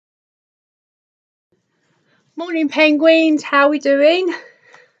Morning penguins, how are we doing?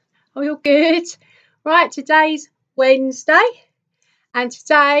 Are we all good? Right, today's Wednesday and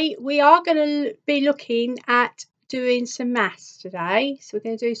today we are going to be looking at doing some maths today. So we're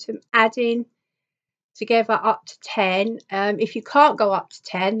going to do some adding together up to 10. If you can't go up to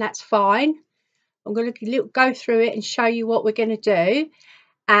 10, that's fine. I'm going to go through it and show you what we're going to do.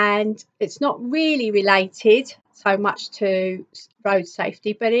 And it's not really related so much to road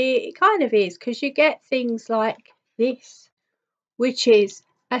safety, but it kind of is, because you get things like this, which is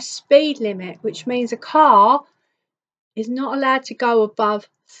a speed limit, which means a car is not allowed to go above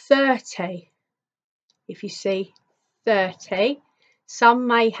 30. If you see 30, some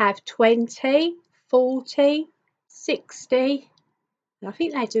may have 20, 40, 60, and I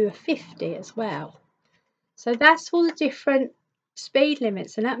think they do a 50 as well. So that's all the different speed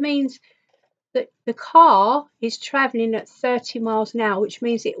limits, and that means that the car is travelling at 30 miles an hour, which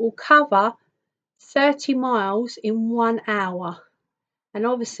means it will cover 30 miles in 1 hour. And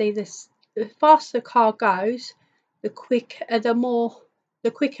obviously the faster the car goes, the quicker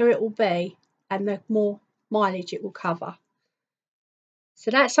it will be, and the more mileage it will cover. So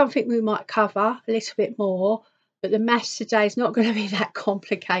that's something we might cover a little bit more, but the maths today is not going to be that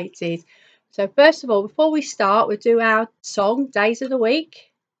complicated. So first of all, before we start, we'll do our song, Days of the Week.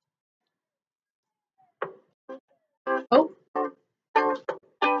 Oh,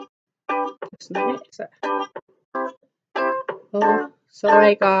 that's not it, is it? Oh,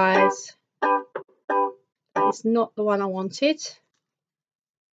 sorry guys. That is not the one I wanted.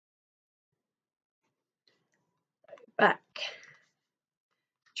 Back.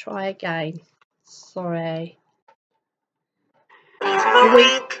 Try again. Sorry. Days of the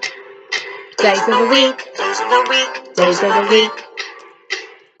week. Days of the week. Days of the week. Days of the week.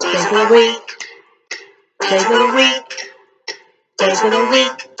 Days of the week. Days of the week. Days of the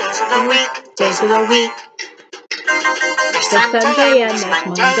week. Days of the week. Days of the week. There's There's Sunday and there's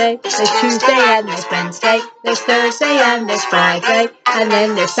Monday. There's Tuesday and there's Wednesday. There's Thursday and there's Friday. And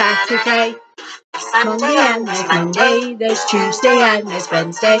then there's Saturday. Monday and there's Monday. There's Tuesday and there's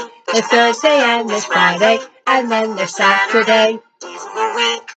Wednesday. There's Thursday and there's Friday. And then there's Saturday. Days of the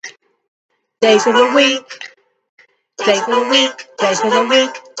week. Days of the week. Days of the week. Days of the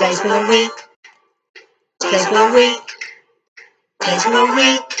week. Days of the week. Days of the week. Days of the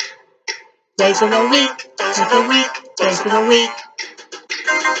week. Days of the week. Days of the week. Days of the week.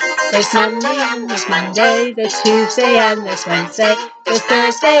 There's Monday and there's Monday. There's Tuesday and there's Wednesday. There's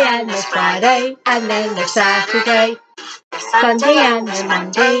Thursday and there's Friday. And then there's Saturday. Sunday and there's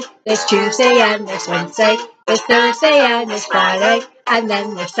Monday. There's Tuesday and there's Wednesday. There's Thursday and there's Friday. And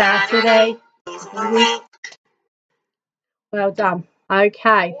then there's Saturday. Days of the week. Well done.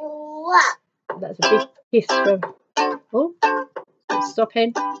 Okay. That's a big kiss from. Oh, it's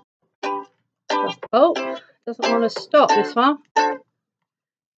stopping. Oh, doesn't want to stop this one.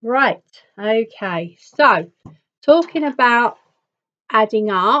 Right. Okay. So, talking about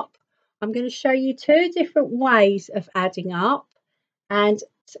adding up, I'm going to show you two different ways of adding up and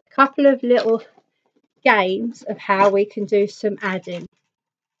a couple of little games of how we can do some adding.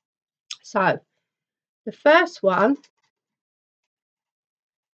 So, the first one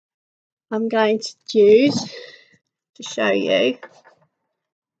I'm going to use to show you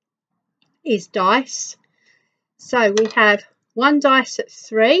is dice. So we have one dice at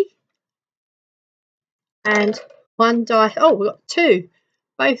 3 and one dice, oh, we've got two,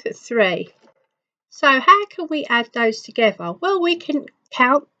 both at 3. So how can we add those together? Well, we can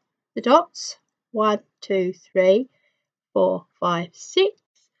count the dots, 1, 2, 3, 4, 5, 6,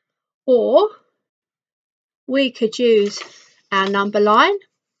 or we could use our number line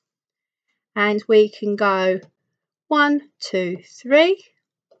and we can go 1, 2, 3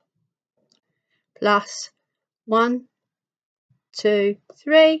 plus 1, 2,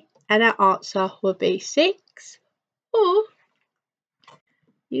 3, and our answer will be 6. Or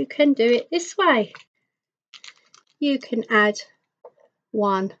you can do it this way. You can add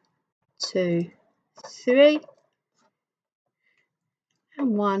 1, 2, 3,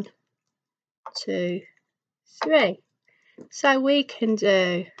 and 1, 2, 3. So we can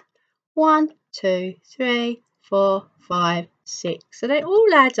do 1, 2, 3, 4, 5, 6. So they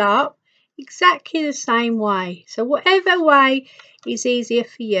all add up exactly the same way. So whatever way is easier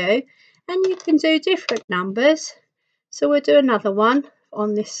for you, and you can do different numbers. So we'll do another one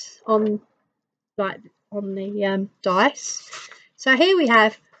on this, on the dice. So here we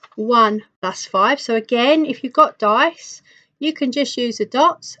have 1 plus 5. So again, if you've got dice, you can just use the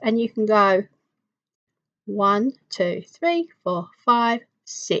dots and you can go 1, 2, 3, 4, 5,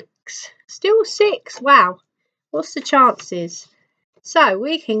 6. Still 6. Wow. What's the chances? So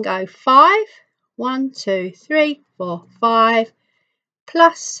we can go 5, 1, 2, 3, 4, 5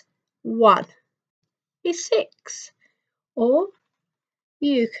 plus 1 is 6. Or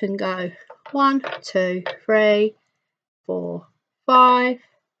you can go 1, 2, 3, 4, 5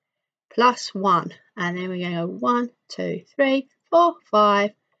 plus 1. And then we're going to go 1, 2, 3, 4,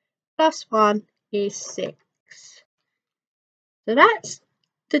 5 plus 1 is 6. So that's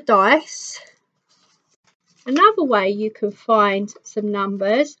the dice. Another way you can find some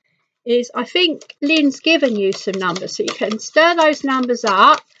numbers is, I think Lynn's given you some numbers, so you can stir those numbers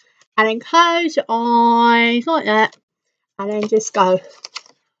up and then close your eyes like that and then just go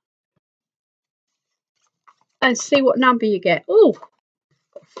and see what number you get. Oh,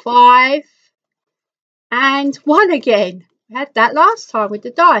 5 and 1 again. We had that last time with the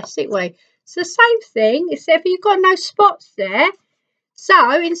dice, didn't we? It's the same thing, except you've got no spots there.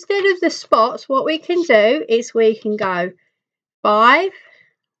 So instead of the spots, what we can do is we can go 5,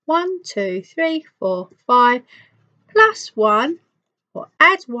 1, 2, 3, 4, 5 plus 1 or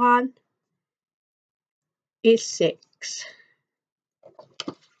add 1 is 6.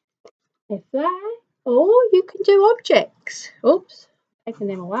 If that, or you can do objects. Oops, taking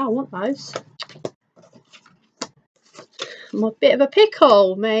them away. I want those. I'm a bit of a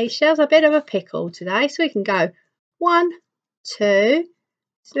pickle. Michelle's a bit of a pickle today. So we can go 1, 2,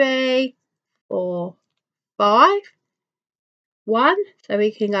 3, 4, 5, 1. So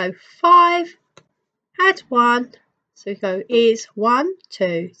we can go 5, add 1. So we go is 1,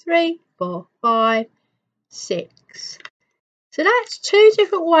 2, 3, 4, 5, 6. So that's 2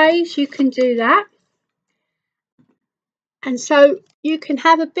 different ways you can do that. And so you can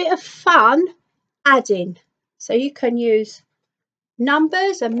have a bit of fun adding. So you can use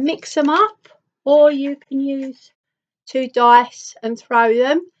numbers and mix them up, or you can use 2 dice and throw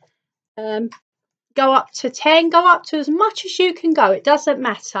them. Go up to 10, go up to as much as you can go. It doesn't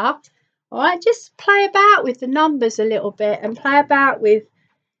matter. All right, just play about with the numbers a little bit and play about with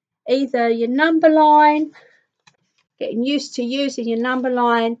either your number line, getting used to using your number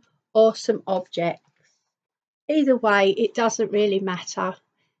line, or some objects. Either way, it doesn't really matter.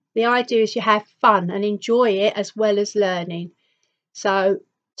 The idea is you have fun and enjoy it as well as learning. So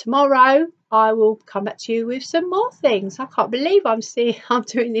tomorrow I will come back to you with some more things. I can't believe I'm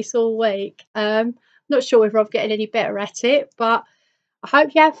doing this all week. Not sure whether I'm getting any better at it, but I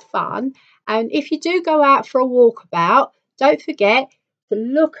hope you have fun. And if you do go out for a walkabout, don't forget to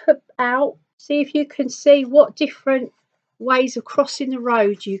look out, see if you can see what different ways of crossing the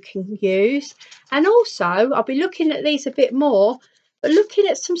road you can use. And also, I'll be looking at these a bit more, but looking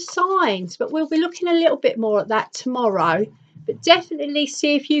at some signs, but we'll be looking a little bit more at that tomorrow. But definitely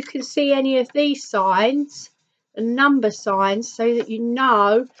see if you can see any of these signs, the number signs, so that you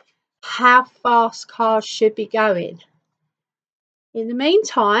know how fast cars should be going. In the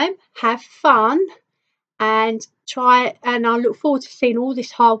meantime, have fun and try, and I look forward to seeing all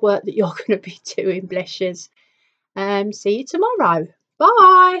this hard work that you're going to be doing, bless yous. See you tomorrow.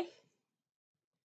 Bye.